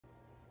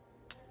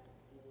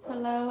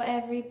Hello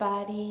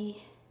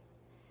everybody,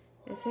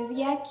 this is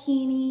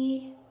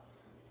Yakini.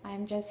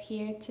 I'm just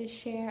here to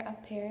share a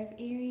pair of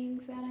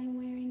earrings that I'm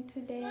wearing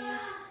today.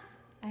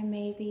 I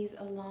made these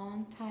a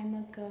long time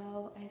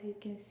ago. As you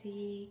can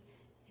see,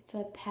 it's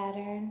a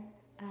pattern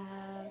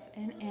of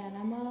an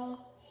animal.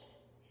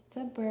 It's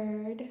a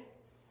bird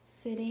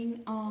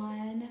sitting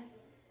on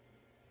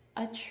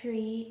a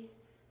tree,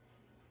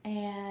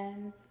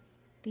 and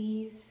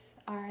these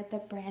are the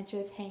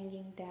branches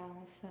hanging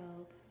down, so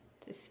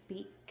to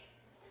speak.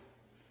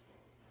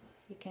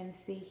 You can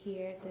see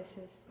here, this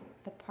is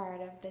the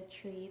part of the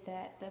tree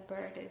that the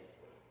bird is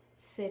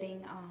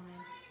sitting on.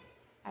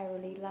 I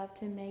really love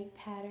to make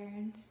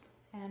patterns,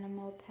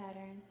 animal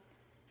patterns,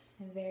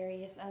 and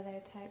various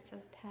other types of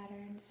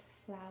patterns,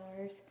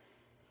 flowers,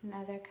 and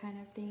other kind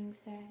of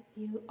things that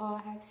you all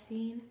have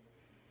seen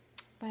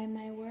by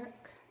my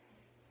work.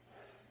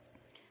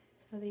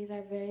 So these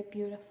are very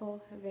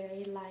beautiful,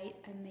 very light.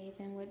 I made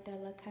them with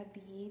delicate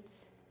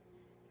beads,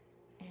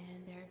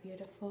 and they're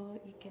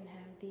beautiful. You can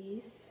have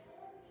these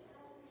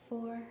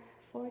for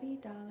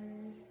 $40,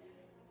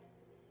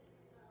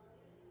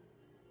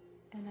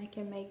 and I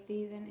can make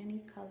these in any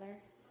color.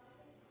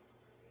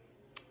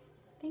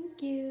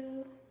 Thank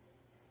you.